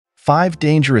5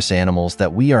 dangerous animals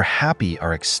that we are happy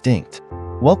are extinct.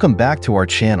 Welcome back to our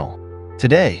channel.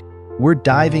 Today, we're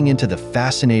diving into the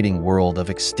fascinating world of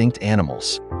extinct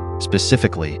animals.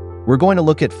 Specifically, we're going to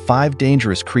look at 5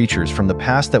 dangerous creatures from the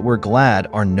past that we're glad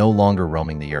are no longer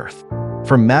roaming the earth.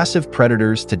 From massive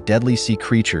predators to deadly sea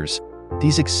creatures,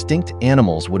 these extinct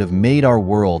animals would have made our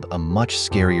world a much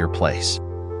scarier place.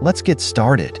 Let's get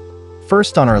started.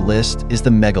 First on our list is the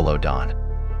Megalodon.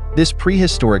 This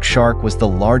prehistoric shark was the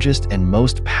largest and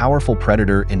most powerful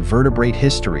predator in vertebrate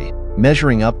history,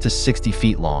 measuring up to 60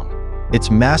 feet long.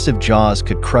 Its massive jaws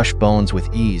could crush bones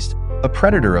with ease. A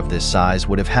predator of this size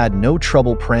would have had no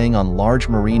trouble preying on large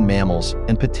marine mammals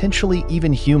and potentially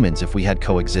even humans if we had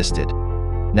coexisted.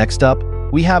 Next up,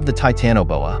 we have the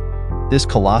Titanoboa. This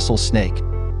colossal snake,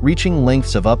 reaching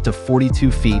lengths of up to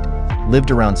 42 feet,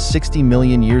 lived around 60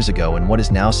 million years ago in what is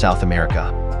now South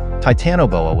America.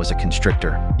 Titanoboa was a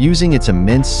constrictor, using its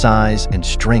immense size and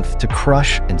strength to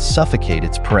crush and suffocate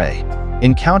its prey.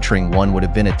 Encountering one would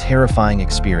have been a terrifying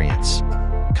experience.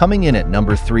 Coming in at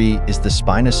number 3 is the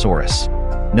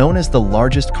Spinosaurus. Known as the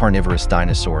largest carnivorous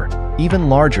dinosaur, even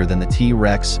larger than the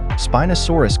T-Rex,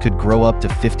 Spinosaurus could grow up to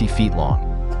 50 feet long.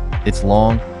 Its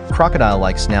long,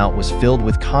 crocodile-like snout was filled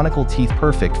with conical teeth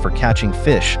perfect for catching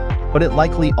fish, but it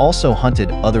likely also hunted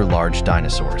other large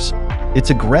dinosaurs. Its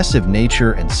aggressive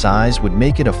nature and size would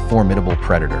make it a formidable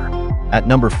predator. At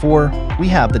number 4, we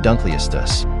have the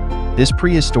Dunkleosteus. This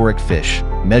prehistoric fish,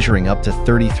 measuring up to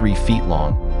 33 feet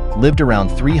long, lived around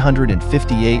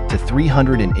 358 to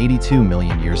 382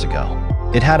 million years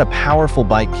ago. It had a powerful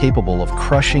bite capable of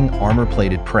crushing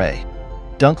armor-plated prey.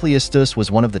 Dunkleosteus was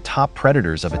one of the top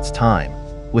predators of its time,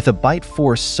 with a bite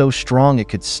force so strong it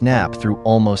could snap through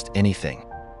almost anything.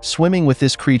 Swimming with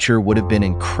this creature would have been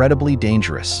incredibly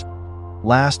dangerous.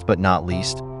 Last but not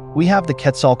least, we have the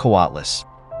Quetzalcoatlus.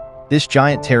 This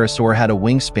giant pterosaur had a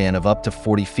wingspan of up to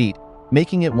 40 feet,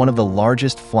 making it one of the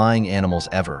largest flying animals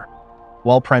ever.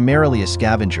 While primarily a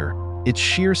scavenger, its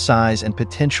sheer size and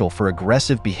potential for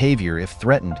aggressive behavior if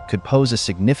threatened could pose a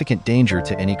significant danger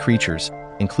to any creatures,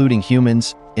 including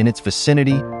humans, in its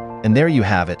vicinity. And there you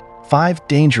have it, 5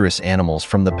 dangerous animals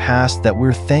from the past that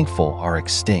we're thankful are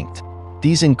extinct.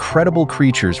 These incredible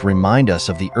creatures remind us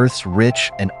of the Earth's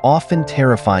rich and often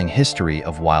terrifying history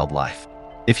of wildlife.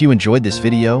 If you enjoyed this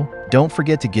video, don't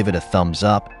forget to give it a thumbs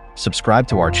up, subscribe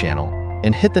to our channel,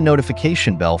 and hit the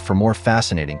notification bell for more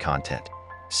fascinating content.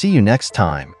 See you next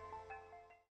time.